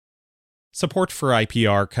Support for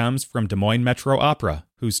IPR comes from Des Moines Metro Opera,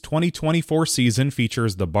 whose 2024 season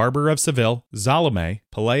features The Barber of Seville, Salome,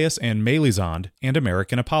 Pelléas and Mélisande, and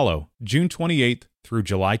American Apollo, June 28th through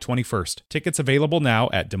July 21st. Tickets available now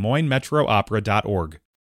at DesMoinesMetroOpera.org.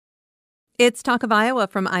 It's Talk of Iowa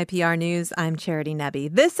from IPR News. I'm Charity Nebbe.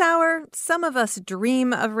 This hour, some of us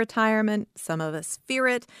dream of retirement, some of us fear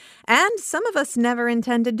it, and some of us never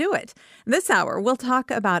intend to do it. This hour, we'll talk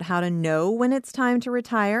about how to know when it's time to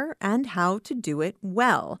retire and how to do it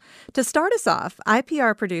well. To start us off,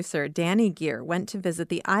 IPR producer Danny Gear went to visit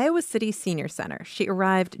the Iowa City Senior Center. She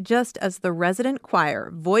arrived just as the resident choir,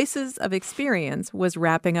 Voices of Experience, was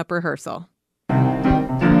wrapping up rehearsal.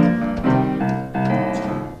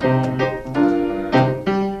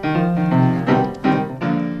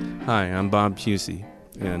 Hi, I'm Bob Pusey,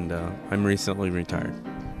 and I'm recently retired.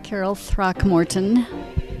 Carol Throckmorton.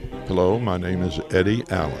 Hello, my name is Eddie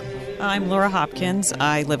Allen. I'm Laura Hopkins.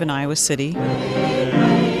 I live in Iowa City.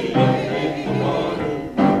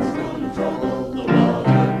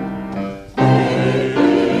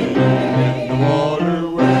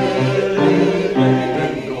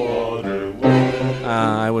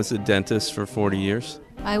 I was a dentist for 40 years.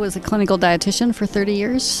 I was a clinical dietitian for 30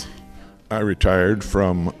 years. I retired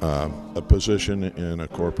from a position in a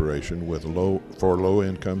corporation with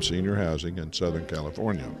low-income senior housing in Southern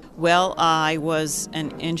California. Well, I was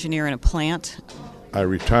an engineer in a plant. I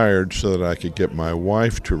retired so that I could get my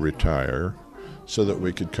wife to retire so that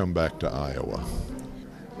we could come back to Iowa.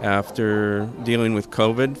 After dealing with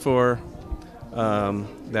COVID for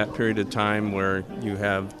that period of time where you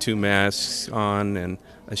have 2 masks on and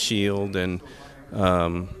a shield and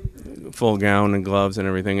full gown and gloves and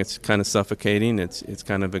everything, it's kind of suffocating. It's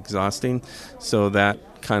kind of exhausting. So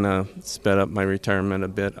that kind of sped up my retirement a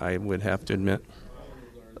bit, I would have to admit.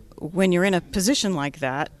 When you're in a position like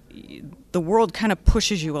that, the world kind of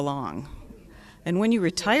pushes you along. And when you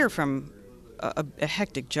retire from a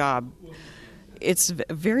hectic job, it's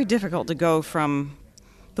very difficult to go from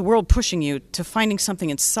the world pushing you to finding something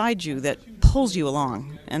inside you that pulls you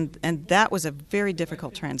along. And that was a very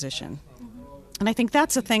difficult transition. And I think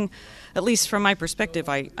that's the thing, at least from my perspective,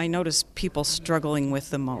 I notice people struggling with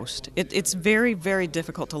the most. It's very, very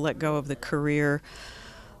difficult to let go of the career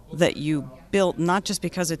that you built, not just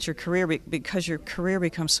because it's your career, but because your career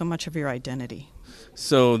becomes so much of your identity.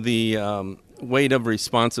 So the weight of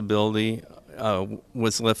responsibility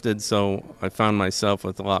was lifted, so I found myself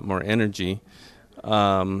with a lot more energy.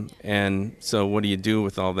 And so what do you do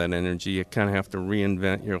with all that energy? You kind of have to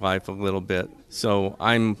reinvent your life a little bit. So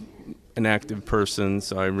I'm an active person,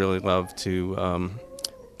 so I really love to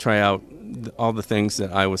try out all the things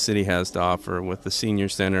that Iowa City has to offer with the senior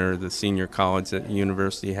center, the senior college that the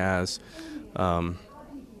university has,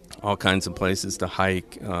 all kinds of places to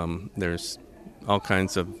hike. There's all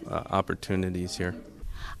kinds of opportunities here.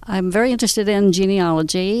 I'm very interested in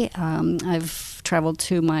genealogy. I've traveled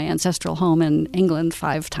to my ancestral home in England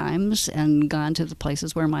 5 times and gone to the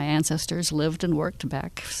places where my ancestors lived and worked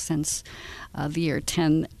back since the year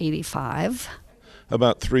 1085.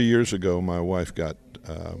 About 3 years ago, my wife got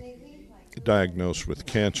diagnosed with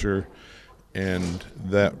cancer, and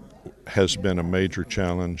that has been a major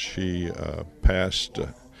challenge. She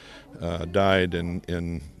died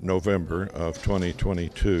in November of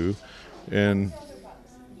 2022, and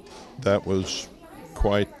that was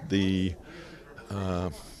quite the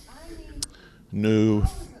new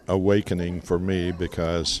awakening for me,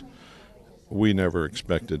 because we never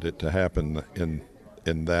expected it to happen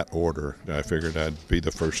in that order. I figured I'd be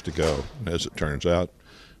the first to go. As it turns out,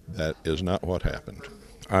 that is not what happened.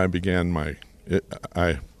 I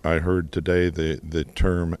heard today the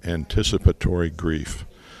term anticipatory grief,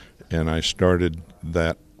 and I started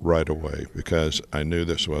that right away because I knew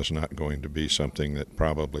this was not going to be something that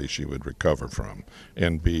probably she would recover from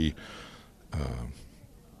and be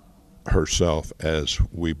herself as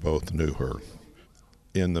we both knew her.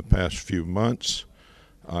 In the past few months,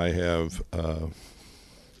 I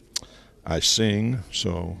sing,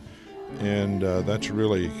 and that's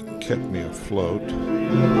really kept me afloat.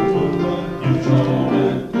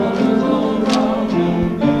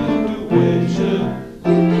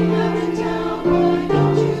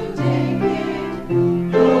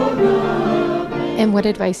 And what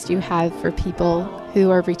advice do you have for people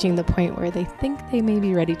who are reaching the point where they think they may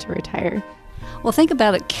be ready to retire? Well, think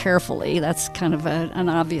about it carefully. That's kind of an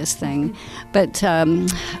obvious thing. But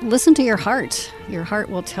listen to your heart. Your heart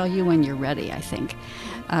will tell you when you're ready, I think.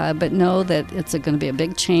 But know that it's going to be a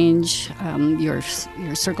big change. Your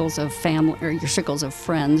circles of family or your circles of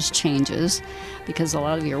friends changes, because a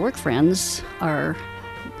lot of your work friends they're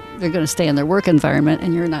going to stay in their work environment,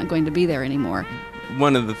 and you're not going to be there anymore.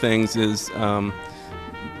 one of the things is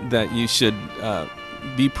that you should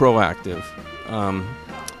be proactive.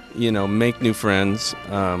 Make new friends,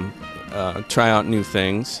 try out new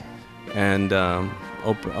things, and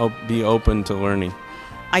be open to learning.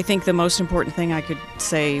 I think the most important thing I could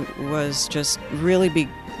say was just really be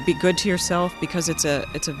good to yourself, because it's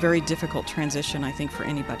a very difficult transition, I think, for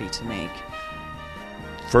anybody to make.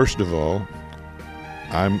 First of all,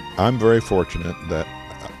 I'm very fortunate that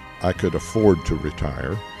I could afford to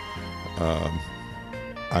retire.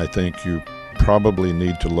 I think you probably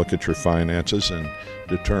need to look at your finances and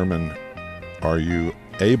determine, are you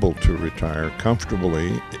able to retire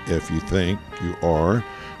comfortably? If you think you are,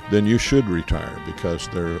 then you should retire, because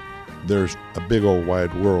there's a big old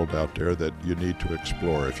wide world out there that you need to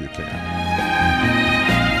explore if you can.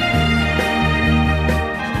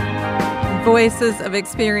 Voices of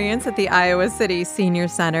Experience at the Iowa City Senior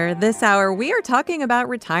Center. This hour, we are talking about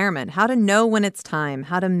retirement, how to know when it's time,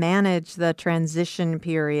 how to manage the transition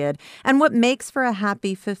period, and what makes for a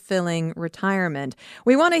happy, fulfilling retirement.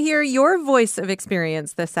 We want to hear your voice of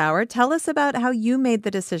experience this hour. Tell us about how you made the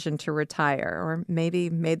decision to retire, or maybe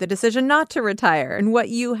made the decision not to retire, and what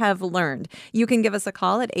you have learned. You can give us a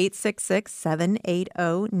call at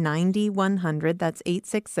 866-780-9100. That's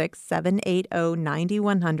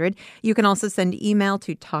 866-780-9100. You can also send email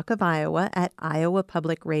to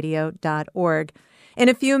talkofiowa@iowapublicradio.org. In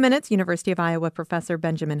a few minutes, University of Iowa professor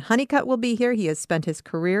Benjamin Honeycutt will be here. He has spent his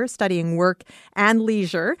career studying work and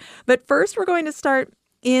leisure. But first, we're going to start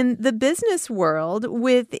in the business world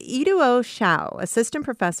with Iduo Shao, assistant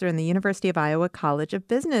professor in the University of Iowa College of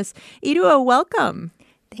Business. Iduo, welcome.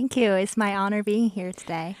 Thank you. It's my honor being here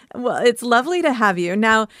today. Well, it's lovely to have you.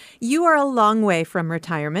 Now, you are a long way from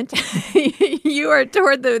retirement. You are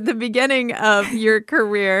toward the beginning of your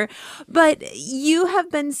career, but you have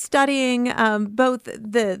been studying both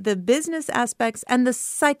the business aspects and the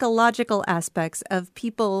psychological aspects of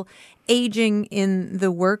people aging in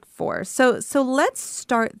the workforce. So let's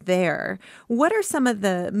start there. What are some of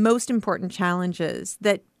the most important challenges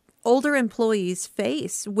that older employees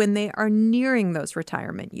face when they are nearing those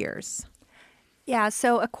retirement years? Yeah,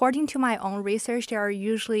 so according to my own research, there are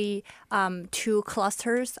usually two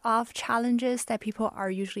clusters of challenges that people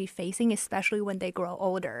are usually facing, especially when they grow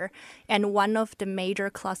older. And one of the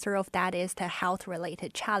major cluster of that is the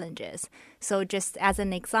health-related challenges. So just as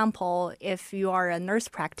an example, if you are a nurse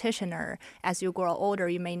practitioner, as you grow older,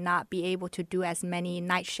 you may not be able to do as many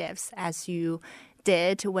night shifts as you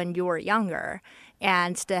did when you were younger.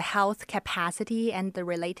 And the health capacity and the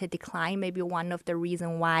related decline may be one of the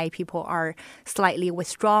reasons why people are slightly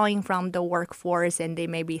withdrawing from the workforce, and they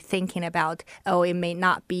may be thinking about, it may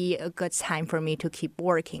not be a good time for me to keep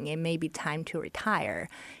working. It may be time to retire.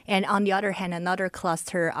 And on the other hand, another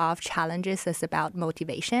cluster of challenges is about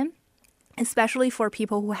motivation, especially for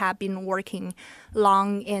people who have been working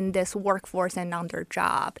long in this workforce and on their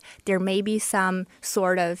job. There may be some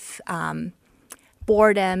sort of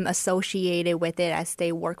boredom associated with it as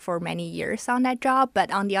they work for many years on that job.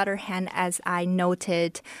 But on the other hand, as I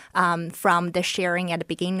noted from the sharing at the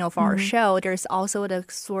beginning of our show, there's also the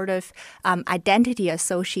sort of identity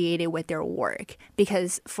associated with their work.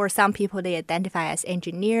 Because for some people, they identify as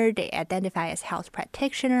engineer, they identify as health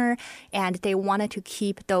practitioner, and they wanted to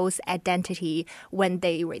keep those identity when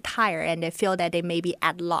they retire, and they feel that they may be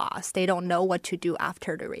at loss. They don't know what to do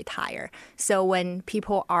after they retire. So when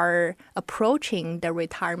people are approaching the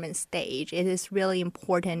retirement stage, it is really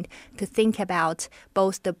important to think about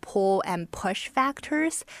both the pull and push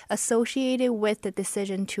factors associated with the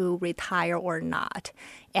decision to retire or not.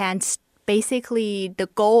 And basically, the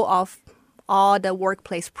goal of all the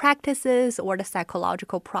workplace practices or the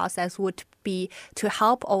psychological process would be to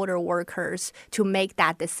help older workers to make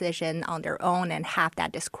that decision on their own and have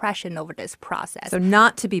that discretion over this process. So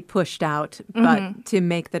not to be pushed out, but to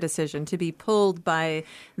make the decision, to be pulled by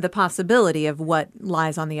the possibility of what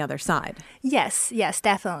lies on the other side. Yes,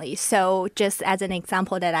 definitely. So just as an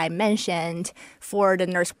example that I mentioned, for the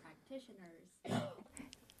nurse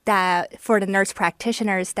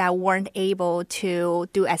practitioners that weren't able to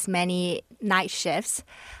do as many night shifts,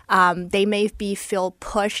 they may feel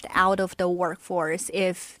pushed out of the workforce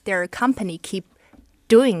if their company keep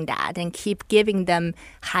doing that and keep giving them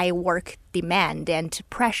high work demand and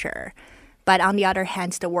pressure. But on the other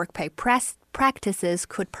hand, the workplace practices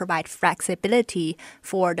could provide flexibility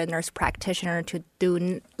for the nurse practitioner to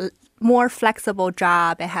do more flexible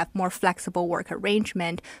job and have more flexible work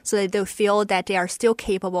arrangement, so that they feel that they are still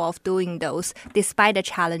capable of doing those despite the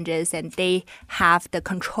challenges, and they have the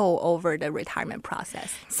control over the retirement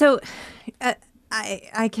process. So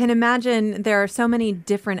I can imagine there are so many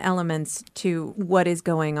different elements to what is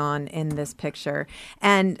going on in this picture.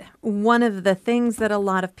 And one of the things that a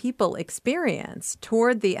lot of people experience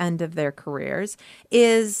toward the end of their careers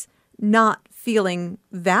is not feeling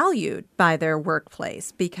valued by their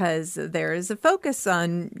workplace because there is a focus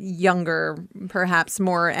on younger, perhaps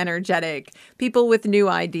more energetic people with new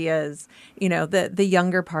ideas, the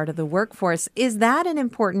younger part of the workforce. Is that an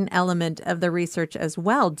important element of the research as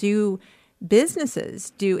well? Do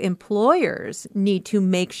employers need to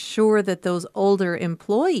make sure that those older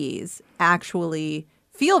employees actually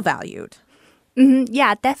feel valued?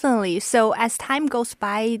 Yeah, definitely. So as time goes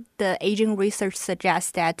by, the aging research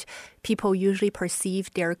suggests that people usually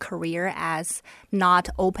perceive their career as not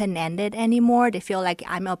open-ended anymore. They feel like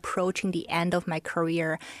I'm approaching the end of my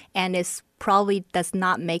career, and it's probably does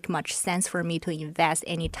not make much sense for me to invest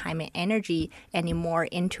any time and energy anymore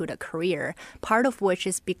into the career, part of which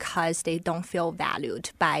is because they don't feel valued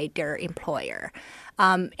by their employer.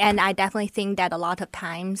 And I definitely think that a lot of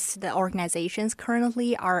times the organizations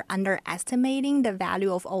currently are underestimating the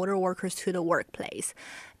value of older workers to the workplace.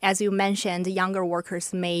 As you mentioned, younger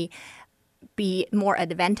workers may be more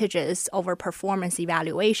advantageous over performance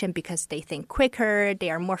evaluation because they think quicker, they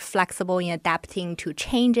are more flexible in adapting to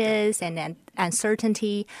changes and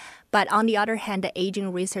uncertainty. But on the other hand, the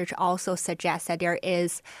aging research also suggests that there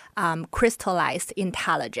is crystallized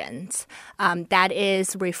intelligence. That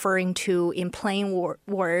is referring to, in plain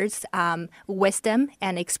words, wisdom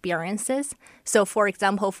and experiences. So, for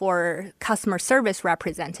example, for customer service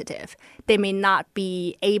representative, they may not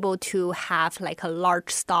be able to have like a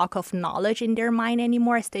large stock of knowledge in their mind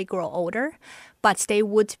anymore as they grow older, but they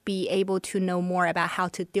would be able to know more about how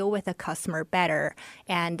to deal with a customer better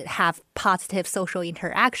and have positive social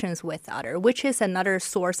interactions with others, which is another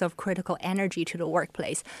source of critical energy to the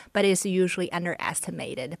workplace, but is usually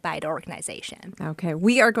underestimated by the organization. Okay,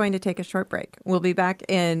 we are going to take a short break. We'll be back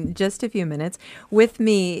in just a few minutes. With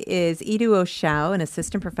me is Yiduo Shao, an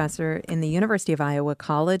assistant professor in the University of Iowa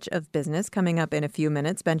College of Business. Coming up in a few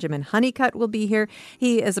minutes, Benjamin Honeycutt will be here.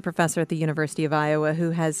 He is a professor at the University of Iowa who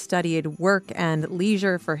has studied work and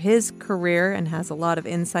leisure for his career and has a lot of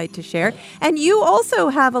insight to share. And you also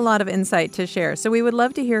have a lot of insight to share. So we would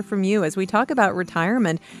love to hear from you as we talk about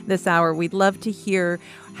retirement this hour. We'd love to hear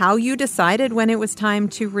how you decided when it was time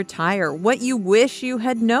to retire, what you wish you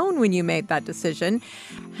had known when you made that decision,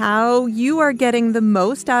 how you are getting the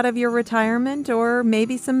most out of your retirement, or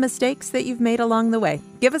maybe some mistakes that you've made along the way.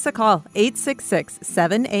 Give us a call,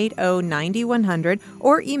 866-780-9100,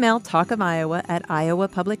 or email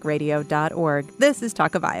talkofiowa@iowapublicradio.org. This is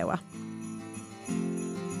Talk of Iowa.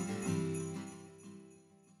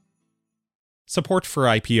 Support for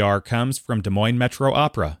IPR comes from Des Moines Metro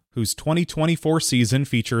Opera, whose 2024 season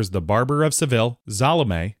features The Barber of Seville,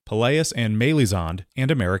 Salome, Pelléas and Mélisande, and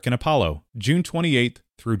American Apollo, June 28th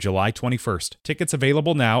through July 21st. Tickets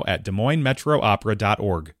available now at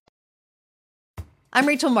DesMoinesMetroOpera.org. I'm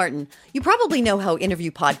Rachel Martin. You probably know how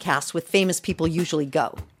interview podcasts with famous people usually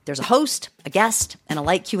go. There's a host, a guest, and a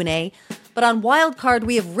light Q&A. But on Wildcard,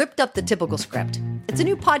 we have ripped up the typical script. It's a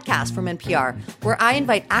new podcast from NPR where I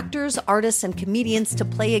invite actors, artists, and comedians to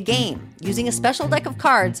play a game using a special deck of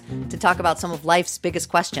cards to talk about some of life's biggest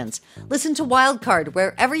questions. Listen to Wildcard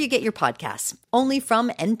wherever you get your podcasts, only from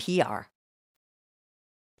NPR.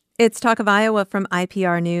 It's Talk of Iowa from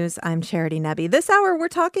IPR News. I'm Charity Nebbe. This hour, we're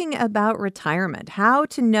talking about retirement, how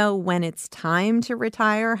to know when it's time to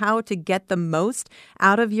retire, how to get the most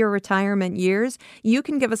out of your retirement years. You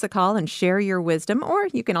can give us a call and share your wisdom, or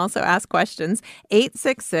you can also ask questions.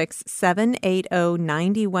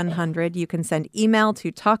 866-780-9100. You can send email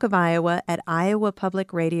to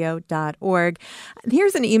talkofiowa@iowapublicradio.org.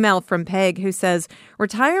 Here's an email from Peg who says,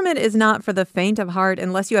 retirement is not for the faint of heart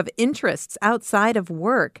unless you have interests outside of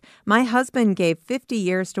work. My husband gave 50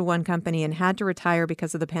 years to one company and had to retire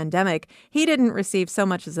because of the pandemic. He didn't receive so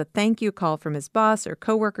much as a thank you call from his boss or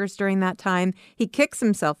coworkers during that time. He kicks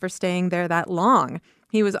himself for staying there that long.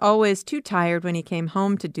 He was always too tired when he came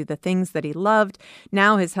home to do the things that he loved.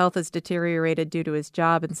 Now his health has deteriorated due to his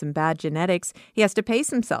job and some bad genetics. He has to pace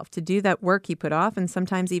himself to do that work he put off and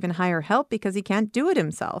sometimes even hire help because he can't do it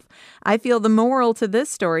himself. I feel the moral to this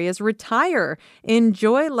story is retire.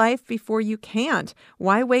 Enjoy life before you can't.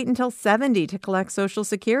 Why wait until 70 to collect Social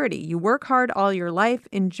Security? You work hard all your life.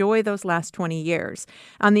 Enjoy those last 20 years.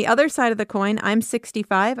 On the other side of the coin, I'm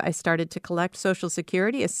 65. I started to collect Social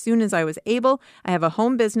Security as soon as I was able. I have a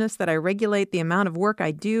home business that I regulate the amount of work I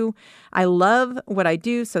do. I love what I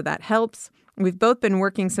do, so that helps. We've both been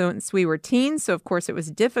working since we were teens, so of course it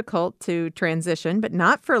was difficult to transition, but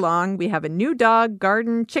not for long. We have a new dog,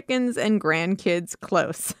 garden, chickens, and grandkids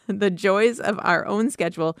close. The joys of our own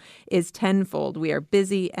schedule is tenfold. We are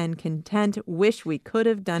busy and content. Wish we could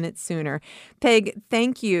have done it sooner. Peg,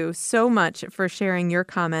 thank you so much for sharing your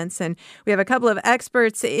comments. And we have a couple of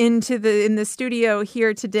experts in the studio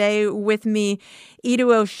here today with me.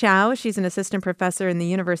 Iduo Xiao, she's an assistant professor in the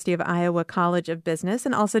University of Iowa College of Business,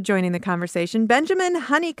 and also joining the conversation, Benjamin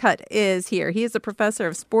Honeycutt is here. He is a professor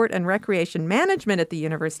of sport and recreation management at the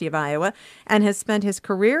University of Iowa and has spent his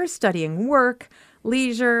career studying work,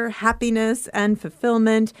 leisure, happiness, and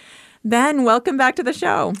fulfillment. Ben, welcome back to the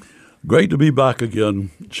show. Great to be back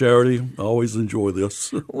again, Charity. I always enjoy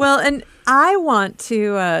this. Well, and I want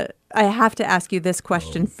to... I have to ask you this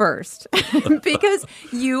question first, because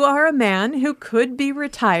you are a man who could be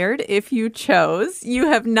retired if you chose. You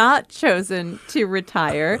have not chosen to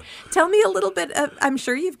retire. Tell me a little bit. I'm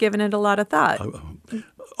sure you've given it a lot of thought.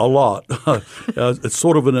 A lot. It's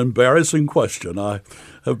sort of an embarrassing question. I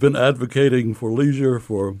have been advocating for leisure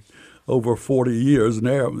for over 40 years,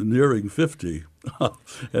 nearing 50.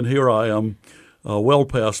 And here I am, well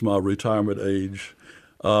past my retirement age.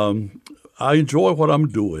 I enjoy what I'm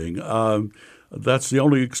doing. That's the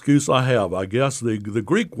only excuse I have. I guess the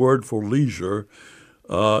Greek word for leisure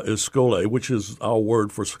is skole, which is our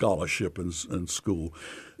word for scholarship in school.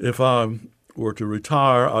 If I were to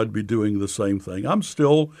retire, I'd be doing the same thing. I'm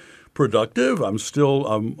still productive. I'm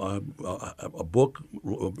a book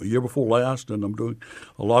a year before last, and I'm doing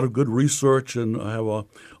a lot of good research, and I have a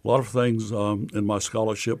lot of things in my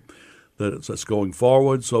scholarship that's going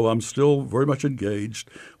forward, so I'm still very much engaged.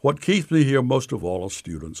 What keeps me here most of all are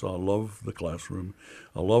students. I love the classroom.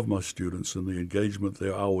 I love my students, and the engagement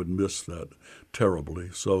there, I would miss that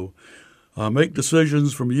terribly. So I make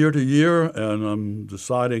decisions from year to year, and I'm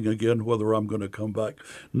deciding again whether I'm going to come back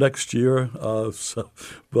next year.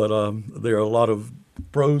 But there are a lot of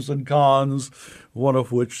pros and cons, one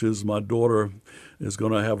of which is my daughter is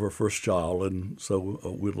going to have her first child, and so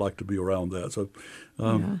we'd like to be around that. So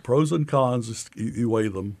pros and cons, you weigh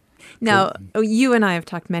them. Now, you and I have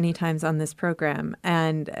talked many times on this program,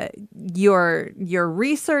 and your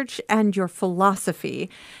research and your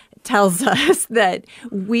philosophy tells us that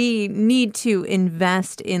we need to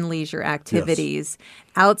invest in leisure activities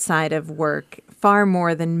outside of work far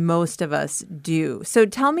more than most of us do. So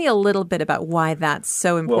tell me a little bit about why that's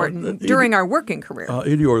so important during our working career.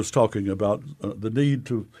 Idior is talking about the need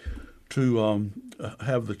to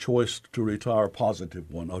have the choice to retire a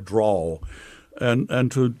positive one, a draw,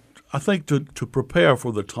 and to, I think, to prepare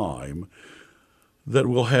for the time that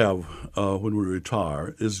we'll have when we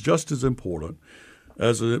retire is just as important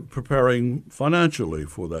as preparing financially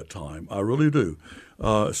for that time. I really do.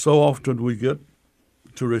 So often we get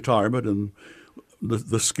to retirement and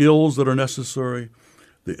the skills that are necessary,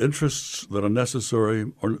 the interests that are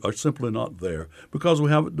necessary are simply not there because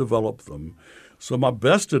we haven't developed them. So my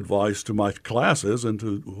best advice to my classes and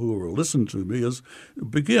to whoever listen to me is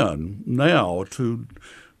begin now to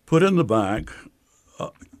put in the bank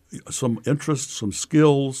some interests, some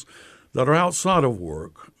skills that are outside of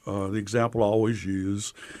work. The example I always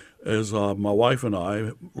use is my wife and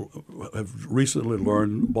I have recently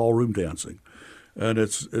learned ballroom dancing. And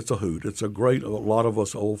it's a hoot. It's a lot of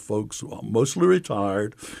us old folks, mostly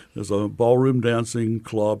retired. There's a ballroom dancing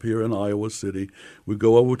club here in Iowa City. We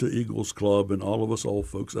go over to Eagles Club, and all of us old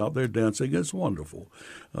folks out there dancing. It's wonderful.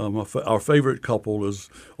 Our favorite couple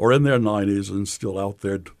are in their 90s and still out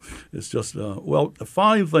there. It's just,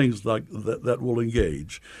 find things like that will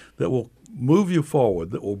engage, that will move you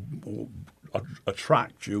forward, that will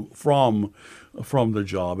attract you from the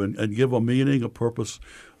job and give a meaning, a purpose,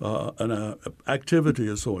 and activity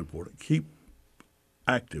is so important. Keep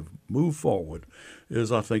active, move forward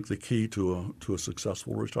is, I think, the key to a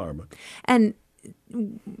successful retirement. And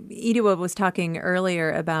Idiwa was talking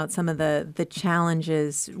earlier about some of the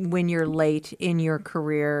challenges when you're late in your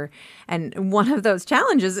career. And one of those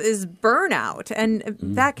challenges is burnout. And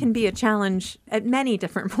that can be a challenge at many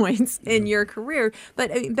different points in your career.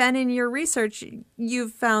 But Ben, in your research,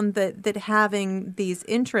 you've found that having these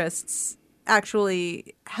interests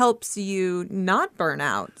actually helps you not burn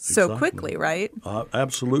out so quickly, right?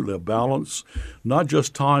 Absolutely. A balance, not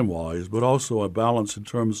just time-wise, but also a balance in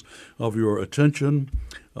terms of your attention,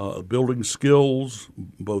 building skills,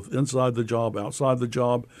 both inside the job, outside the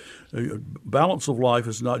job. Balance of life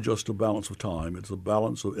is not just a balance of time. It's a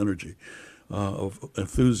balance of energy, of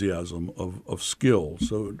enthusiasm, of skill.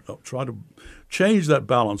 So try to change that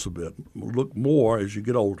balance a bit. Look more as you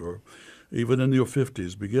get older even in your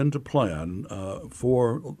 50s, begin to plan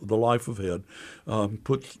for the life ahead.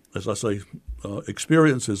 Put, as I say,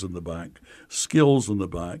 experiences in the bank, skills in the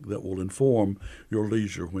bank that will inform your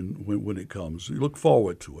leisure when it comes. You look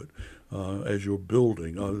forward to it as you're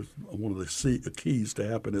building. One of the keys to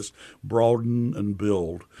happiness: broaden and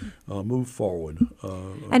build, move forward.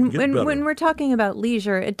 And when we're talking about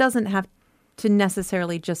leisure, it doesn't have to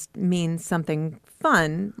necessarily just mean something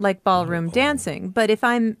fun like ballroom dancing. But if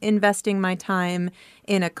I'm investing my time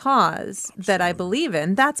in a cause that I believe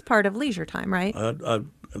in, that's part of leisure time, right?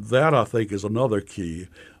 That, I think, is another key.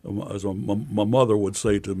 As my mother would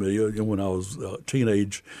say to me when I was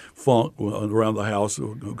teenage funk around the house,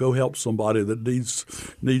 go help somebody that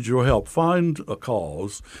needs your help. Find a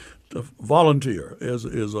cause. Volunteer is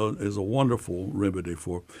a wonderful remedy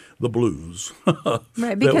for the blues.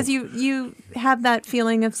 Right, because you have that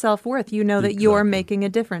feeling of self-worth. You know that you're making a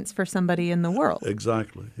difference for somebody in the world.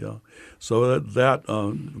 Exactly, yeah. So that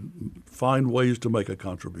find ways to make a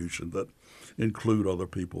contribution that include other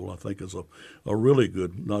people, I think, is a really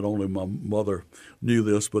good. Not only my mother knew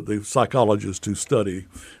this, but the psychologists who study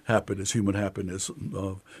happiness, human happiness,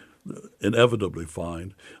 inevitably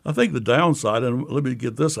find. I think the downside, and let me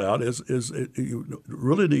get this out, is you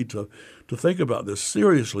really need to think about this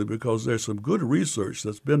seriously, because there's some good research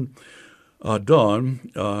that's been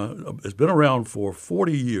done. It's been around for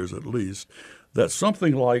 40 years at least. That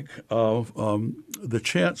something like the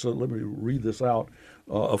chance, let me read this out,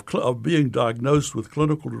 of being diagnosed with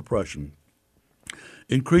clinical depression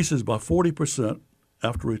increases by 40%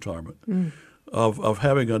 after retirement. Of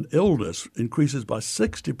having an illness increases by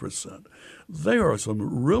 60%. There are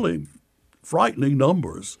some really frightening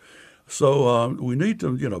numbers. So we need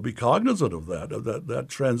to, be cognizant of that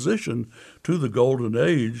transition to the golden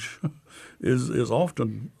age is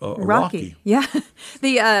often rocky. Yeah.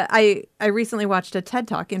 I recently watched a TED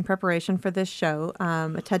Talk in preparation for this show,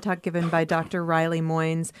 a TED Talk given by Dr. Riley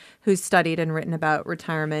Moynes, who's studied and written about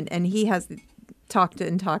retirement, and he has talked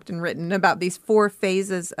and written about these 4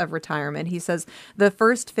 phases of retirement. He says the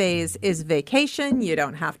first phase is vacation. You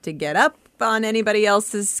don't have to get up on anybody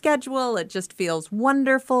else's schedule. It just feels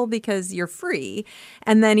wonderful because you're free.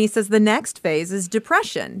 And then he says the next phase is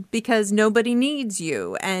depression, because nobody needs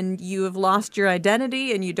you and you have lost your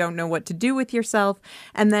identity and you don't know what to do with yourself.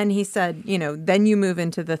 And then he said, then you move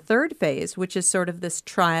into the third phase, which is sort of this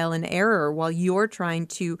trial and error while you're trying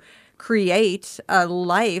to create a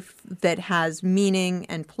life that has meaning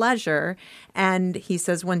and pleasure. And he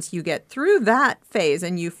says once you get through that phase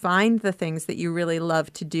and you find the things that you really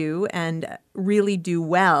love to do and really do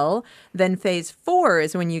well, then phase 4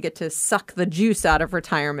 is when you get to suck the juice out of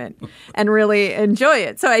retirement and really enjoy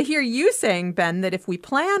it. So I hear you saying, Ben, that if we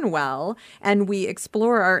plan well and we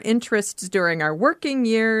explore our interests during our working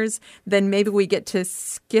years, then maybe we get to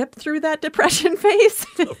skip through that depression phase.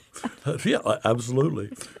 Yeah,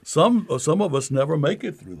 absolutely. Some of us never make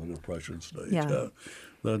it through the depression stage. Yeah.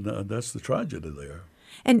 That's the tragedy there.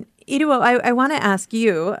 And Iduo, I want to ask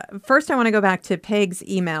you, first I want to go back to Peg's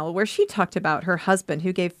email where she talked about her husband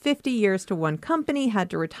who gave 50 years to one company,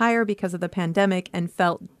 had to retire because of the pandemic, and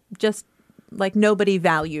felt just like nobody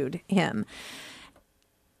valued him.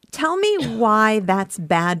 Tell me why that's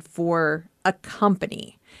bad for a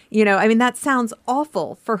company. That sounds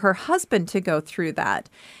awful for her husband to go through that.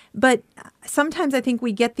 But sometimes I think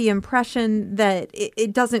we get the impression that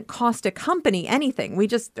it doesn't cost a company anything. We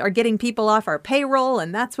just are getting people off our payroll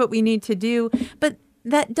and that's what we need to do. But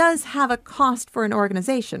that does have a cost for an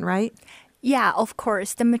organization, right? Yeah, of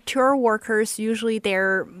course. The mature workers, usually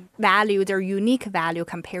their unique value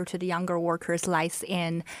compared to the younger workers lies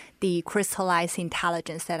in the crystallized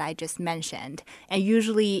intelligence that I just mentioned. And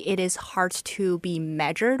usually it is hard to be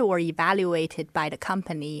measured or evaluated by the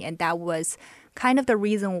company. And that was kind of the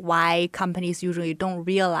reason why companies usually don't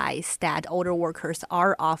realize that older workers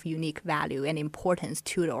are of unique value and importance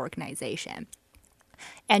to the organization.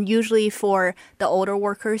 And usually for the older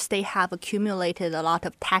workers, they have accumulated a lot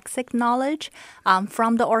of tacit knowledge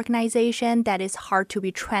from the organization that is hard to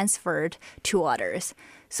be transferred to others.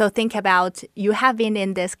 So think about, you have been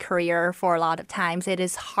in this career for a lot of times. It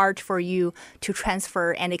is hard for you to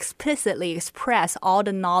transfer and explicitly express all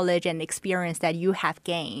the knowledge and experience that you have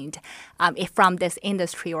gained from this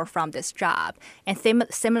industry or from this job. And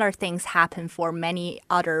similar things happen for many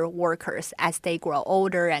other workers as they grow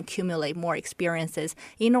older and accumulate more experiences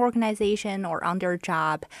in an organization or on their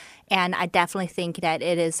job. And I definitely think that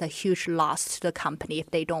it is a huge loss to the company if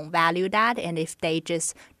they don't value that and if they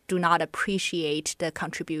just do not appreciate the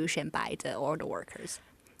contribution by the older workers.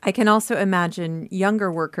 I can also imagine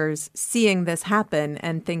younger workers seeing this happen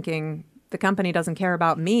and thinking, the company doesn't care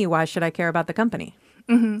about me. Why should I care about the company?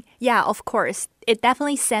 Yeah, of course. It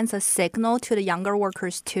definitely sends a signal to the younger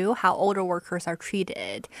workers too, how older workers are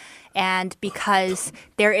treated. And because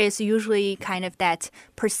there is usually kind of that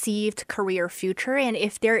perceived career future, and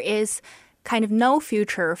if there is kind of no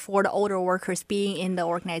future for the older workers being in the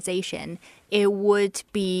organization, it would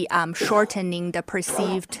be shortening the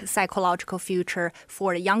perceived psychological future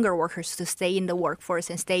for the younger workers to stay in the workforce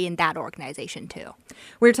and stay in that organization too.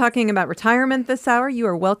 We're talking about retirement this hour. You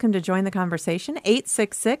are welcome to join the conversation.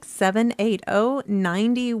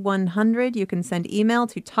 866-780-9100. You can send email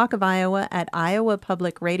to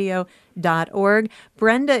talkofiowa@iowapublicradio.org.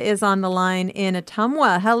 Brenda is on the line in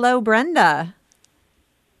Ottumwa. Hello, Brenda.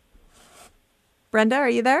 Brenda, are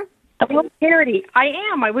you there? Hello, Charity. I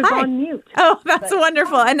am. I was on mute. Oh, that's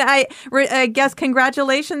wonderful. And I guess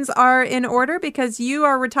congratulations are in order because you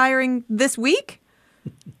are retiring this week?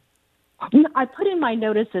 I put in my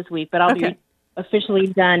notice this week, but I'll be officially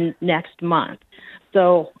done next month.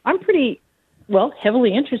 So I'm pretty,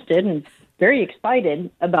 heavily interested and very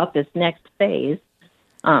excited about this next phase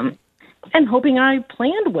and hoping I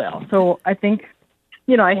planned well. So I think,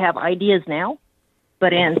 I have ideas now,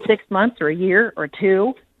 but in 6 months or a year or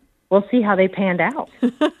two, we'll see how they panned out.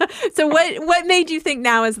 So what made you think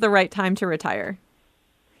now is the right time to retire?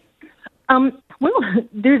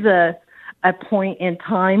 There's a point in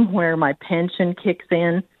time where my pension kicks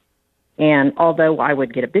in, and although I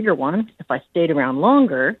would get a bigger one if I stayed around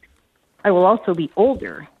longer, I will also be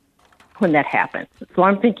older when that happens. So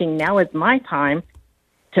I'm thinking now is my time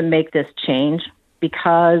to make this change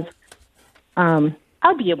because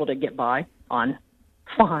I'll be able to get by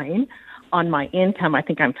fine on my income. I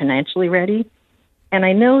think I'm financially ready. And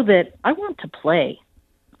I know that I want to play.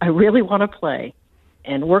 I really want to play.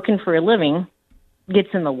 And working for a living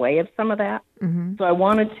gets in the way of some of that. Mm-hmm. So I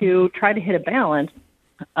wanted to try to hit a balance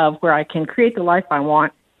of where I can create the life I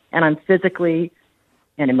want and I'm physically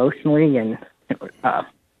and emotionally and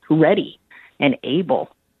ready and able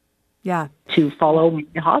to follow my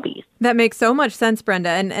hobbies. That makes so much sense, Brenda.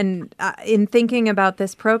 And in thinking about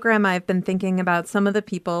this program, I've been thinking about some of the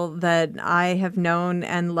people that I have known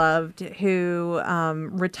and loved who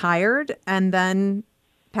retired and then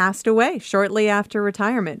passed away shortly after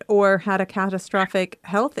retirement or had a catastrophic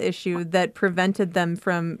health issue that prevented them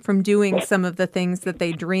from doing some of the things that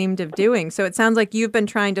they dreamed of doing. So it sounds like you've been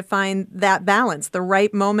trying to find that balance, the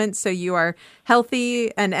right moment so you are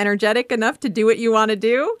healthy and energetic enough to do what you want to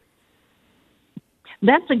do.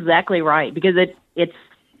 That's exactly right, because it's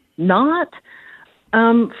not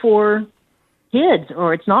for kids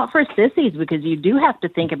or it's not for sissies, because you do have to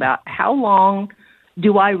think about how long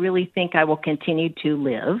do I really think I will continue to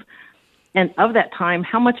live? And of that time,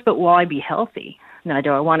 how much of it will I be healthy? Now,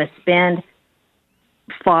 do I want to spend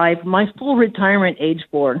my full retirement age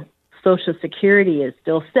for Social Security is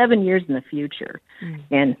still 7 years in the future.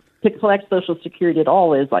 And to collect Social Security at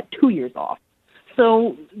all is like 2 years off.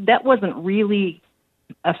 So that wasn't really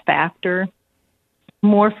a factor.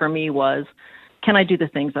 More for me was, can I do the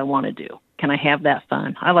things I want to do? Can I have that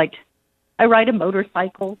fun? I ride a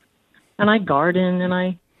motorcycle and I garden and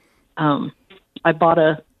I bought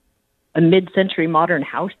a mid-century modern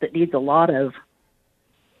house that needs a lot of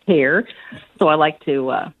care. So I like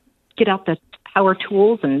to get out the power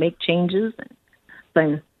tools and make changes. So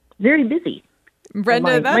I'm very busy.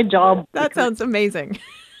 Brenda, my job. That sounds amazing.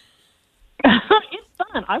 It's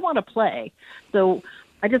fun. I want to play. So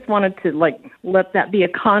I just wanted to let that be a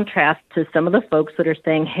contrast to some of the folks that are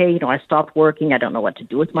saying, hey, I stopped working. I don't know what to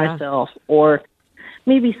do with myself. Or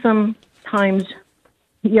maybe sometimes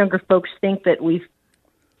younger folks think that we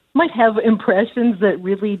might have impressions that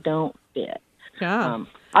really don't fit. Yeah.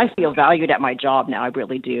 I feel valued at my job now. I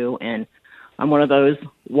really do. And I'm one of those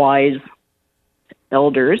wise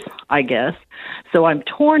elders, I guess. So I'm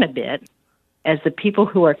torn a bit as the people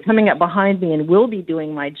who are coming up behind me and will be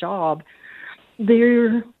doing my job, they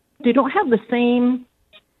don't have the same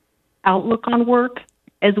outlook on work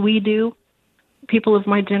as we do, people of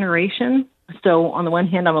my generation. So on the one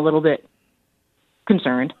hand, I'm a little bit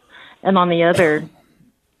concerned. And on the other,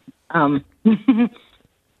 I've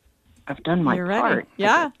done my part.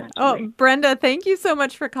 Yeah. Oh, Brenda, thank you so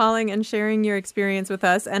much for calling and sharing your experience with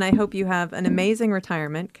us. And I hope you have an amazing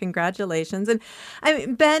retirement. Congratulations. And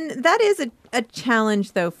Ben, that is a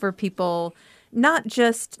challenge, though, for people, not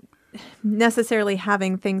just necessarily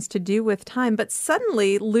having things to do with time, but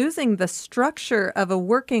suddenly losing the structure of a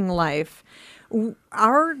working life.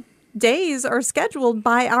 Our days are scheduled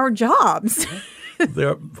by our jobs.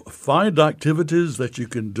 There find activities that you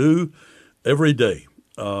can do every day.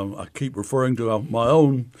 I keep referring to my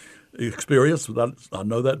own experience. I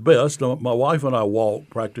know that best. My wife and I walk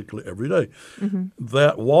practically every day. Mm-hmm.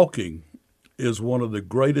 That walking is one of the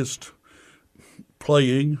greatest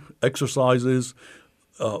playing exercises,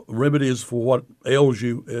 remedies for what ails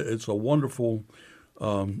you. It's a wonderful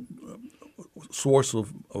source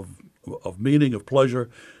of meaning, of pleasure.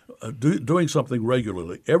 Doing something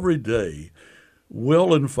regularly every day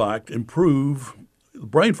will, in fact, improve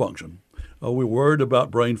brain function. We're worried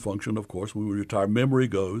about brain function, of course, when we retire. Memory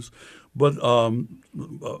goes. But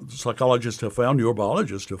psychologists have found,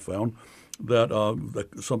 neurobiologists have found, that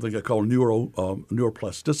something they call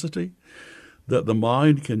neuroplasticity, that the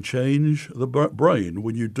mind can change the brain.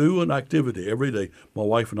 When you do an activity every day, my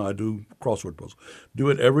wife and I do crossword puzzles, do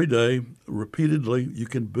it every day, repeatedly, you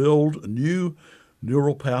can build new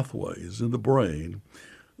neural pathways in the brain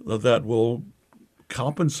that will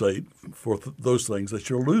compensate for those things that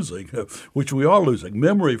you're losing, which we are losing.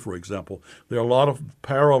 Memory, for example, there are a lot of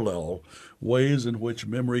parallel ways in which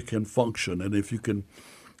memory can function, and if you can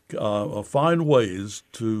find ways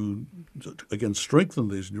to, again, strengthen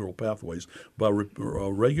these neural pathways by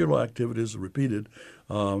regular activities repeated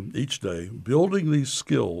each day, building these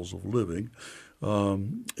skills of living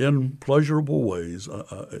in pleasurable ways,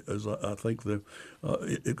 as I think that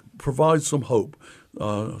it provides some hope,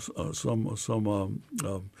 some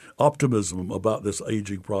optimism about this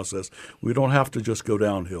aging process. We don't have to just go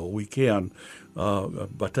downhill. We can,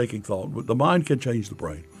 by taking thought. The mind can change the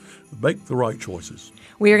brain. Make the right choices.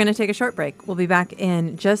 We are going to take a short break. We'll be back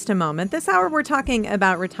in just a moment. This hour, we're talking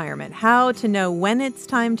about retirement, how to know when it's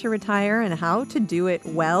time to retire and how to do it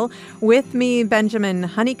well. With me, Benjamin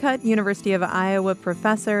Honeycutt, University of Iowa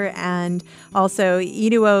professor, and also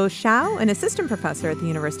Iduo Shao, an assistant professor at the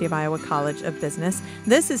University of Iowa College of Business.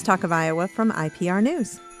 This is Talk of Iowa from IPR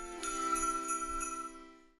News.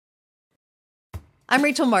 I'm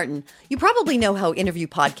Rachel Martin. You probably know how interview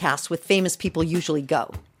podcasts with famous people usually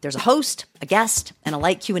go. There's a host, a guest, and a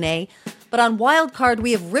light Q&A. But on Wildcard,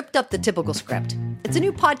 we have ripped up the typical script. It's a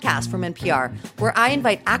new podcast from NPR where I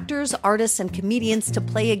invite actors, artists, and comedians to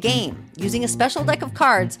play a game using a special deck of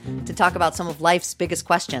cards to talk about some of life's biggest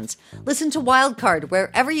questions. Listen to Wildcard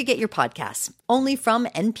wherever you get your podcasts, only from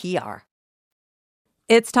NPR.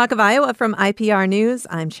 It's Talk of Iowa from IPR News.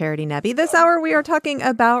 I'm Charity Nebbe. This hour, we are talking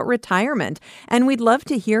about retirement, and we'd love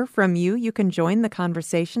to hear from you. You can join the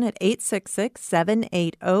conversation at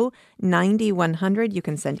 866-780-9100. You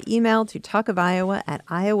can send email to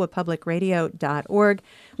talkofiowa@iowapublicradio.org.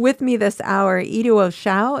 With me this hour, Iduo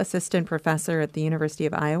Shao, assistant professor at the University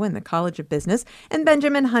of Iowa in the College of Business, and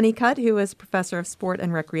Benjamin Honeycutt, who is professor of sport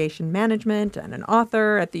and recreation management and an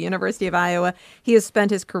author at the University of Iowa. He has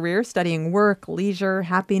spent his career studying work, leisure,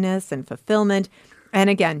 happiness, and fulfillment. And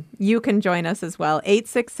again, you can join us as well,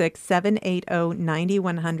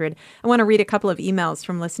 866-780-9100. I want to read a couple of emails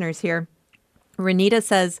from listeners here. Renita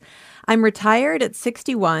says, I'm retired at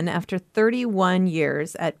 61 after 31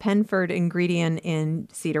 years at Penford Ingredient in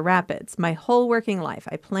Cedar Rapids. My whole working life,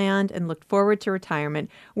 I planned and looked forward to retirement,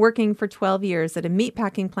 working for 12 years at a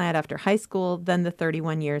meatpacking plant after high school, then the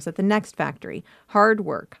 31 years at the next factory. Hard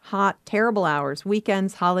work, hot, terrible hours,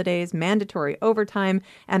 weekends, holidays, mandatory overtime,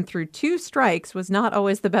 and through 2 strikes was not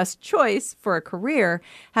always the best choice for a career.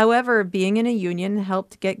 However, being in a union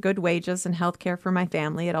helped get good wages and health care for my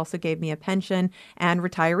family. It also gave me a pension and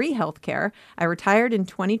retiree health care. I retired in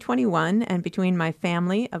 2021, and between my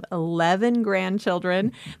family of 11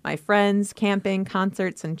 grandchildren, my friends, camping,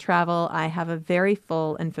 concerts, and travel, I have a very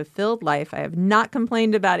full and fulfilled life. I have not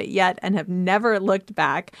complained about it yet and have never looked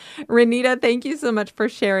back. Renita, thank you so much for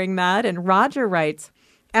sharing that. And Roger writes,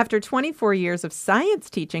 after 24 years of science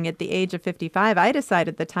teaching at the age of 55, I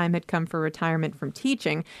decided the time had come for retirement from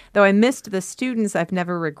teaching. Though I missed the students, I've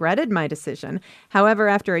never regretted my decision. However,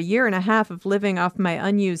 after a year and a half of living off my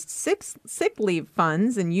unused sick leave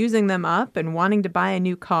funds and using them up and wanting to buy a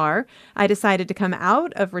new car, I decided to come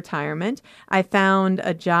out of retirement. I found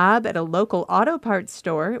a job at a local auto parts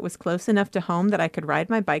store. It was close enough to home that I could ride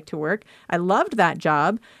my bike to work. I loved that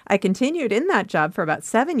job. I continued in that job for about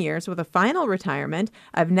 7 years with a final retirement.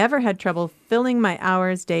 I've never had trouble filling my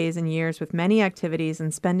hours, days, and years with many activities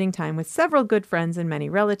and spending time with several good friends and many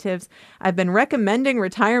relatives. I've been recommending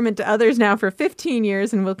retirement to others now for 15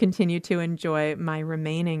 years and will continue to enjoy my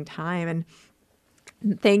remaining time. And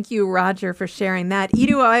thank you, Roger, for sharing that.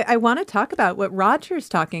 Iduo, I want to talk about what Roger's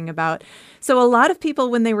talking about. So a lot of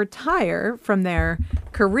people, when they retire from their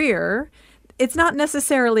career, it's not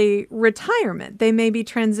necessarily retirement. They may be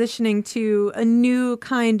transitioning to a new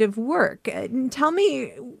kind of work. Tell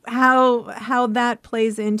me how that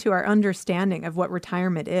plays into our understanding of what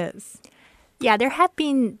retirement is. Yeah, there has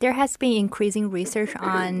been increasing research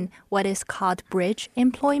on what is called bridge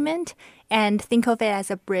employment. and think of it as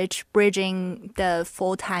a bridging the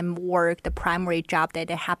full-time work, the primary job that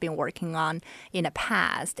they have been working on in the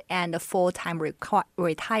past, and the full-time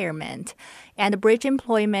retirement. And the bridge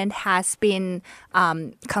employment has been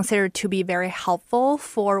considered to be very helpful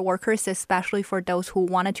for workers, especially for those who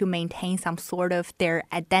wanted to maintain some sort of their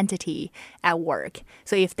identity at work.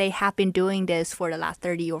 So if they have been doing this for the last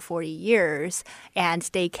 30 or 40 years, and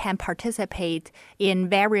they can participate in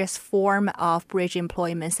various forms of bridge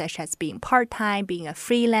employment, such as being part-time, being a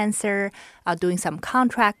freelancer, doing some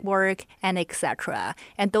contract work, and etc.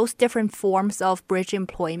 And those different forms of bridge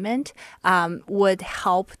employment would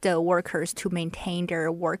help the workers to maintain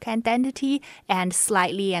their work identity and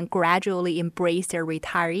slightly and gradually embrace their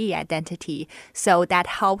retiree identity. So that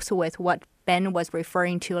helps with what Ben was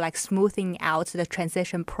referring to, like smoothing out the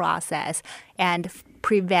transition process and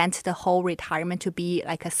prevent the whole retirement to be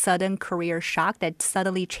like a sudden career shock that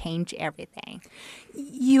suddenly change everything.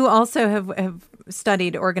 You also have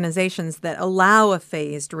studied organizations that allow a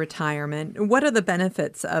phased retirement. What are the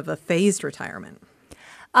benefits of a phased retirement?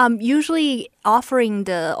 Usually offering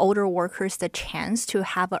the older workers the chance to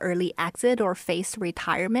have an early exit or phased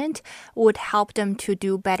retirement would help them to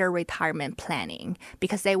do better retirement planning,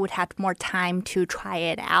 because they would have more time to try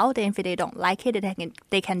it out. And if they don't like it,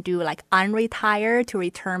 they can do like unretire to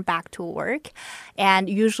return back to work. And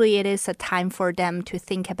usually it is a time for them to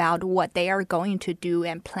think about what they are going to do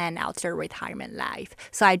and plan out their retirement life.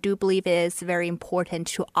 So I do believe it is very important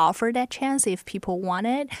to offer that chance if people want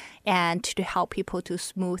it, and to help people to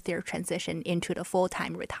smooth their transition into the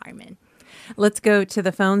full-time retirement. Let's go to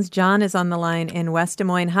the phones. John is on the line in West Des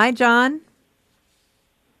Moines. Hi, John.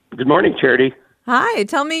 Good morning, Charity. Hi.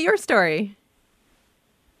 Tell me your story.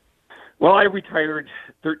 Well, I retired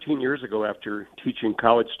 13 years ago after teaching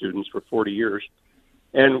college students for 40 years.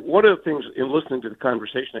 And one of the things in listening to the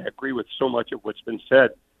conversation, I agree with so much of what's been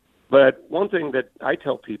said. But one thing that I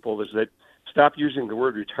tell people is that stop using the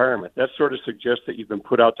word retirement. That sort of suggests that you've been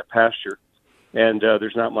put out to pasture, and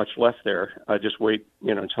there's not much left there. Just wait,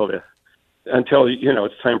 until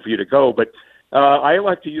it's time for you to go. But I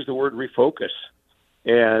like to use the word refocus,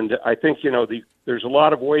 and I think there's a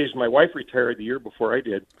lot of ways. My wife retired the year before I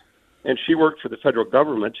did, and she worked for the federal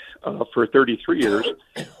government for 33 years,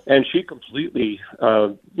 and she completely,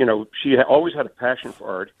 she always had a passion for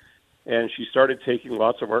art, and she started taking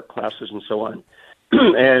lots of art classes and so on.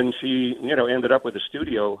 And she, ended up with a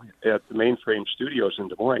studio at the Mainframe Studios in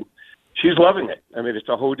Des Moines. She's loving it. I mean, it's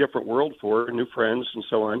a whole different world for her, new friends and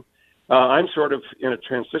so on. I'm sort of in a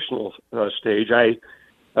transitional stage.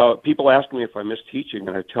 People ask me if I miss teaching,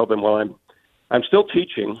 and I tell them, well, I'm still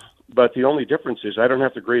teaching, but the only difference is I don't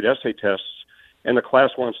have to grade essay tests, and the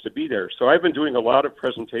class wants to be there. So I've been doing a lot of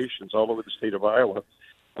presentations all over the state of Iowa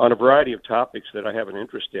on a variety of topics that I have an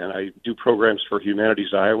interest in. I do programs for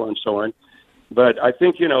Humanities Iowa and so on. But I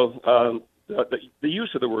think, the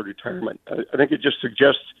use of the word retirement, I think it just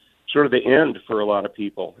suggests sort of the end for a lot of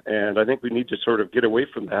people. And I think we need to sort of get away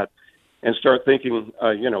from that and start thinking,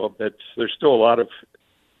 that there's still a lot of,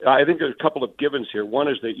 I think there's a couple of givens here. One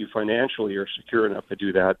is that you financially are secure enough to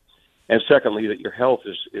do that. And secondly, that your health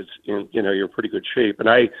is in, you're in pretty good shape.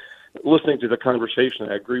 And listening to the conversation,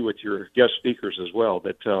 I agree with your guest speakers as well,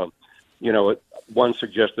 that, one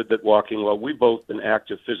suggested that walking, well, we've both been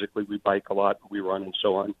active physically. We bike a lot, we run and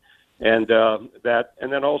so on. And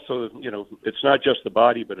and then also, it's not just the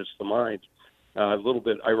body, but it's the mind. A little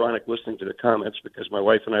bit ironic listening to the comments, because my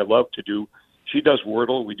wife and I love to she does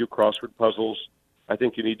Wordle, we do crossword puzzles. I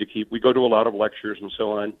think you need to we go to a lot of lectures and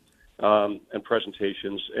so on, and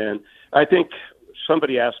presentations. And I think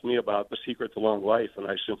somebody asked me about the secret to long life, and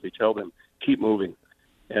I simply tell them, keep moving.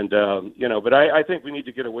 And, but I think we need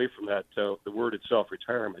to get away from that, the word itself,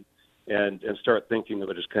 retirement, and start thinking of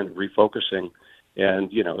it as kind of refocusing. And,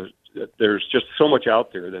 there's just so much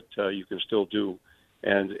out there that you can still do.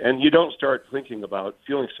 And you don't start thinking about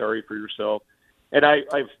feeling sorry for yourself. And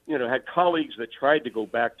I've had colleagues that tried to go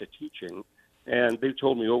back to teaching, and they've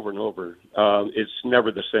told me over and over, it's never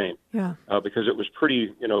the same. Yeah. Because it was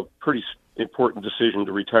pretty important decision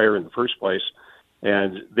to retire in the first place.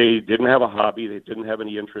 And they didn't have a hobby, they didn't have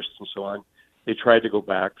any interests and so on. They tried to go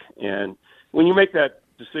back. And when you make that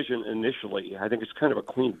decision initially, I think it's kind of a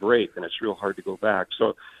clean break, and it's real hard to go back.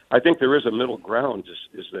 So I think there is a middle ground,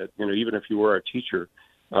 is that, even if you were a teacher,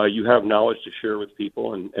 you have knowledge to share with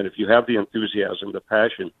people. And if you have the enthusiasm, the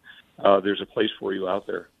passion, there's a place for you out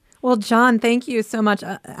there. Well, John, thank you so much.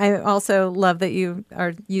 I also love that you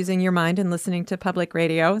are using your mind and listening to public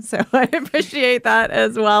radio, so I appreciate that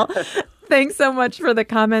as well. Thanks so much for the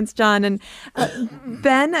comments, John. And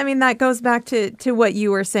Ben, I mean, that goes back to what you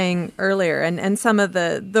were saying earlier and some of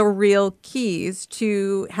the real keys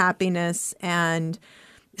to happiness and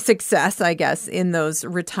success, I guess, in those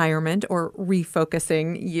retirement or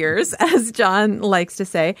refocusing years, as John likes to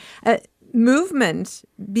say. Movement,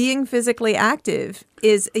 being physically active,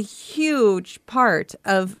 is a huge part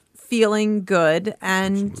of feeling good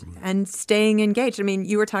and staying engaged. I mean,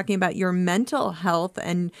 you were talking about your mental health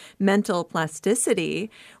and mental plasticity.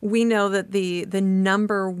 We know that the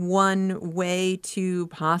number one way to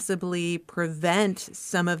possibly prevent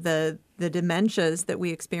some of the dementias that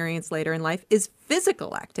we experience later in life is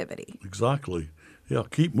physical activity. Exactly. Yeah,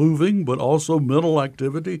 keep moving, but also mental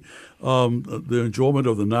activity. The enjoyment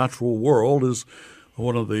of the natural world is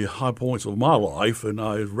one of the high points of my life, and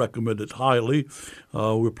I recommend it highly.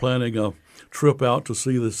 We're planning a trip out to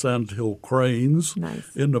see the sandhill cranes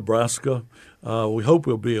in Nebraska. We hope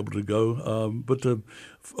we'll be able to go, but to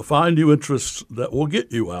find new interests that will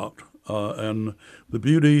get you out and the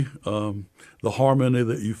beauty, the harmony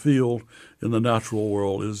that you feel in the natural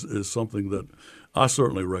world is something that I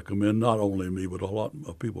certainly recommend. Not only me, but a lot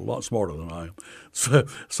of people a lot smarter than I am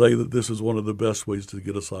say that this is one of the best ways to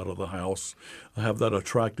get us out of the house. I have that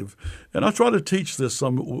attractive. And I try to teach this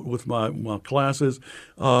some with my classes,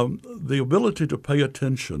 the ability to pay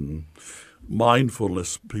attention,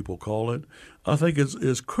 mindfulness people call it, I think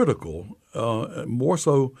is critical, more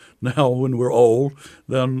so now when we're old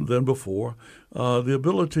than before. The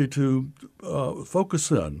ability to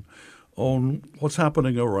focus in on what's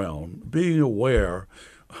happening around, being aware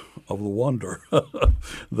of the wonder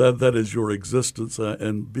that is your existence,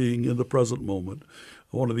 and being in the present moment.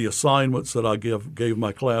 One of the assignments that I gave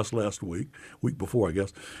my class last week before, I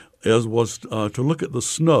guess, was to look at the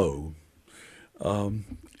snow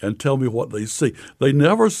and tell me what they see. They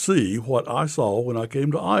never see what I saw when I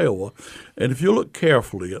came to Iowa. And if you look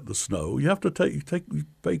carefully at the snow, you have to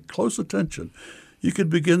pay close attention. You can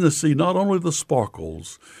begin to see not only the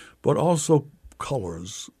sparkles, but also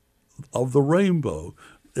colors of the rainbow.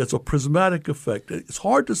 It's a prismatic effect. It's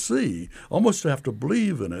hard to see, almost have to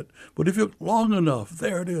believe in it. But if you look long enough,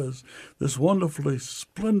 there it is, this wonderfully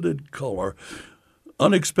splendid color.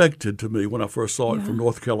 Unexpected to me when I first saw it from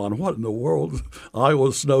North Carolina. What in the world?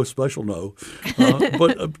 Iowa snow, special no.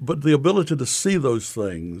 But the ability to see those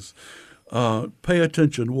things, pay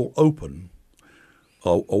attention, will open.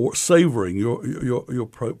 Savoring your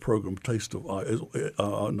program, Taste of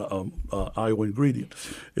Iowa Ingredient,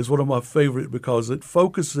 is one of my favorite because it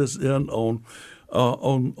focuses in on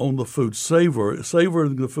the food.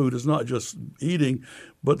 Savoring the food is not just eating,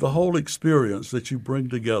 but the whole experience that you bring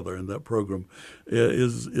together in that program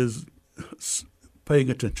is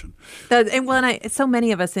paying attention. So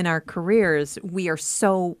many of us in our careers, we are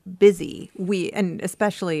so busy. And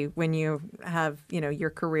especially when you have,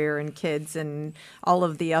 your career and kids and all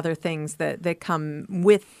of the other things that come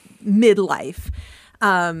with midlife.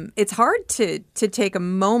 It's hard to take a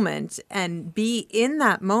moment and be in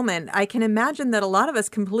that moment. I can imagine that a lot of us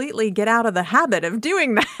completely get out of the habit of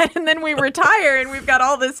doing that, and then we retire and we've got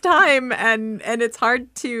all this time, and it's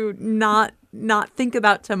hard to not think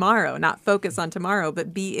about tomorrow, not focus on tomorrow,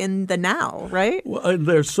 but be in the now, right? Well, and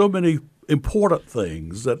there's so many important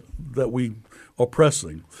things that we are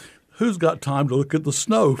pressing. Who's got time to look at the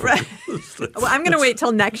snow? Right. Well, I'm going to wait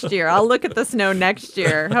till next year. I'll look at the snow next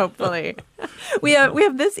year, hopefully. We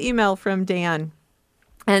have this email from Dan,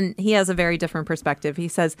 and he has a very different perspective. He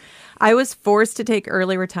says, I was forced to take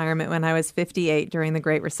early retirement when I was 58 during the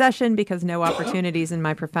Great Recession because no opportunities in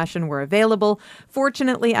my profession were available.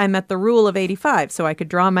 Fortunately, I met the rule of 85, so I could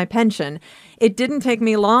draw my pension. It didn't take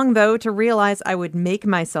me long, though, to realize I would make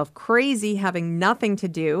myself crazy having nothing to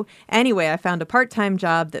do. Anyway, I found a part-time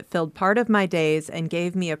job that filled part of my days and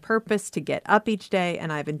gave me a purpose to get up each day,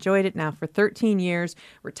 and I've enjoyed it now for 13 years.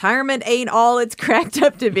 Retirement ain't all it's cracked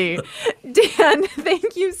up to be. Dan,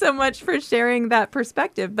 thank you so much for sharing that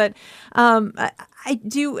perspective. But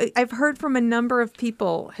I've heard from a number of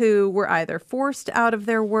people who were either forced out of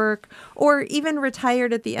their work or even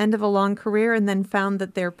retired at the end of a long career and then found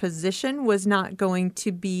that their position was not going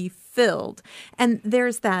to be filled. And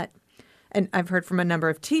there's that. And I've heard from a number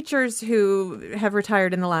of teachers who have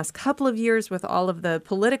retired in the last couple of years with all of the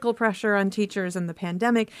political pressure on teachers and the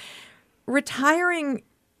pandemic. Retiring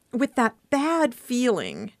with that bad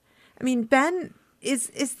feeling. I mean, Ben, is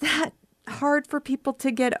that hard for people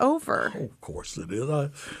to get over? Oh, of course it is.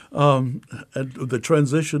 And the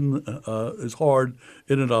transition is hard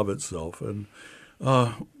in and of itself. And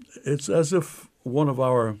it's as if one of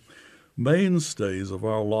our mainstays of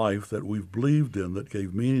our life that we've believed in, that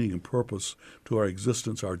gave meaning and purpose to our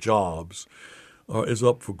existence, our jobs, is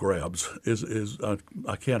up for grabs.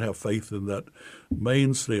 I can't have faith in that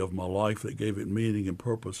mainstay of my life that gave it meaning and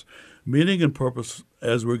purpose. Meaning and purpose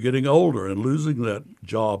as we're getting older and losing that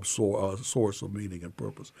job source of meaning and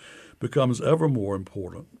purpose becomes ever more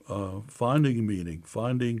important. Finding meaning,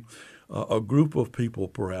 finding a group of people,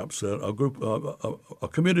 perhaps a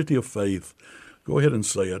community of faith. Go ahead and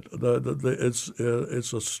say it.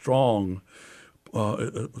 It's a strong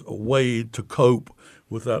way to cope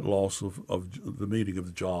with that loss of the meaning of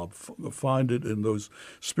the job. Find it in those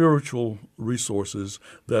spiritual resources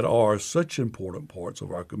that are such important parts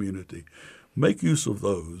of our community. Make use of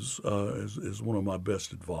those is one of my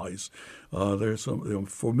best advice. There's some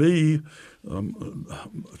for me,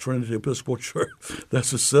 Trinity Episcopal Church.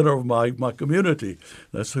 That's the center of my community.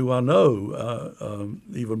 That's who I know,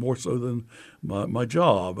 even more so than my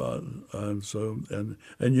job. And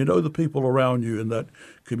you know the people around you in that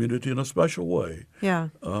community in a special way. Yeah.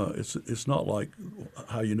 It's not like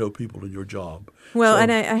how you know people in your job. Well,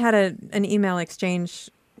 and I had an email exchange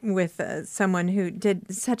with someone who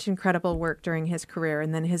did such incredible work during his career,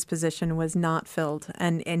 and then his position was not filled,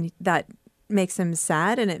 and that makes him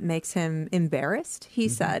sad and it makes him embarrassed, he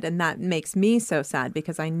said, and that makes me so sad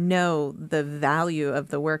because I know the value of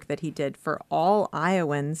the work that he did for all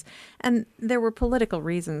Iowans, and there were political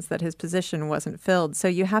reasons that his position wasn't filled. So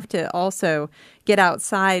you have to also get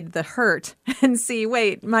outside the hurt and see,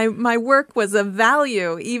 wait, my work was of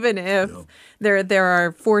value, even if there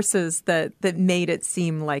are forces that made it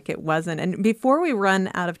seem like it wasn't. And before we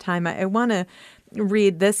run out of time, I want to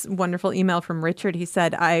read this wonderful email from Richard. He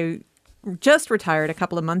said, I just retired a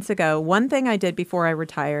couple of months ago. One thing I did before I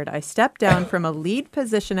retired, I stepped down from a lead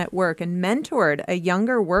position at work and mentored a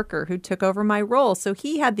younger worker who took over my role. So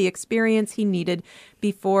he had the experience he needed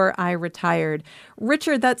before I retired.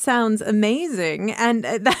 Richard, that sounds amazing. And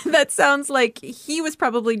that sounds like he was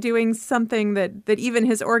probably doing something that even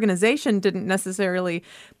his organization didn't necessarily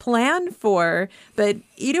plan for. But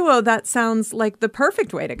Iruo, that sounds like the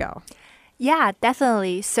perfect way to go. Yeah,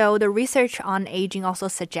 definitely. So the research on aging also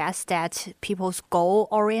suggests that people's goal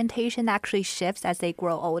orientation actually shifts as they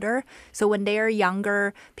grow older. So when they are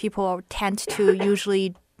younger, people tend to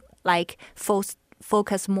usually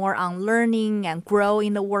focus more on learning and grow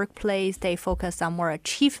in the workplace. They focus on more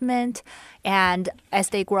achievement. And as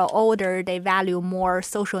they grow older, they value more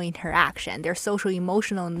social interaction. Their social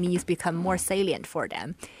emotional needs become more salient for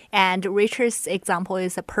them. And Richard's example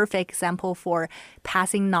is a perfect example for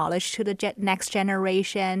passing knowledge to the next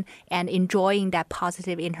generation and enjoying that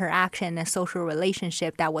positive interaction and social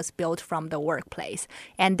relationship that was built from the workplace.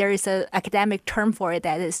 And there is an academic term for it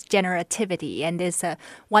that is generativity, and it's a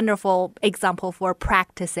wonderful example for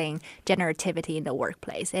practicing generativity in the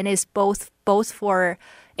workplace. And it's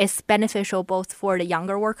it's beneficial both for the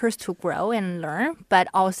younger workers to grow and learn, but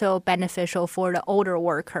also beneficial for the older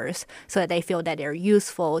workers so that they feel that they're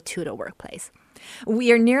useful to the workplace.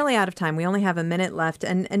 We are nearly out of time. We only have a minute left.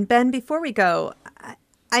 And Ben, before we go,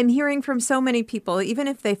 I'm hearing from so many people, even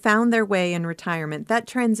if they found their way in retirement, that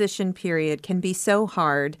transition period can be so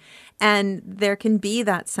hard and there can be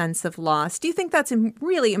that sense of loss. Do you think that's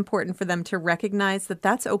really important for them to recognize that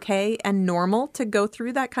that's okay and normal to go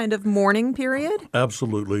through that kind of mourning period?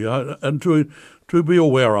 Absolutely. And to be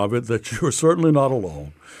aware of it, that you're certainly not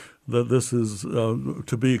alone, that this is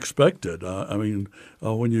to be expected.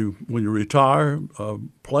 When you retire,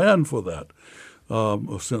 plan for that.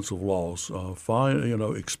 A sense of loss,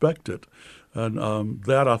 expect it. And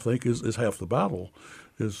that, I think, is half the battle,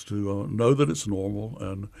 is to know that it's normal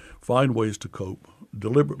and find ways to cope,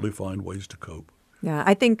 deliberately find ways to cope. Yeah,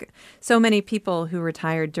 I think so many people who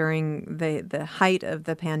retired during the height of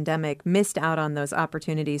the pandemic missed out on those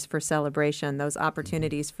opportunities for celebration, those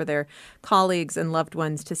opportunities for their colleagues and loved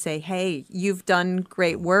ones to say, hey, you've done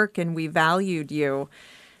great work and we valued you.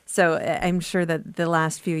 So I'm sure that the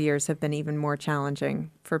last few years have been even more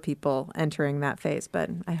challenging for people entering that phase, but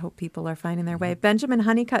I hope people are finding their way. Benjamin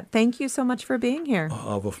Honeycutt, thank you so much for being here.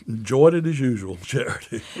 I've enjoyed it as usual,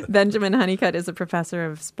 Charity. Benjamin Honeycutt is a professor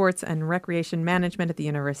of sports and recreation management at the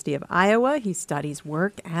University of Iowa. He studies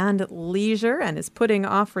work and leisure and is putting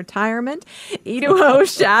off retirement. Iruo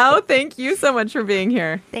Xiao, thank you so much for being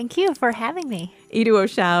here. Thank you for having me. Iruo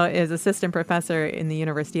Xiao is assistant professor in the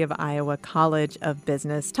University of Iowa College of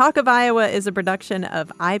Business. Talk of Iowa is a production of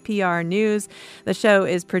IPR News. The show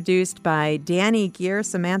is produced by Danny Gear,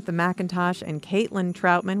 Samantha McIntosh, and Caitlin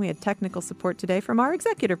Troutman. We had technical support today from our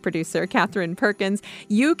executive producer, Catherine Perkins.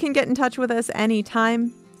 You can get in touch with us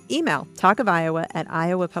anytime. Email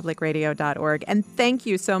talkofiowa@iowapublicradio.org. And thank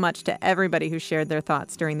you so much to everybody who shared their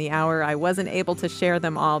thoughts during the hour. I wasn't able to share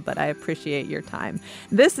them all, but I appreciate your time.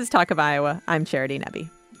 This is Talk of Iowa. I'm Charity Nebbe.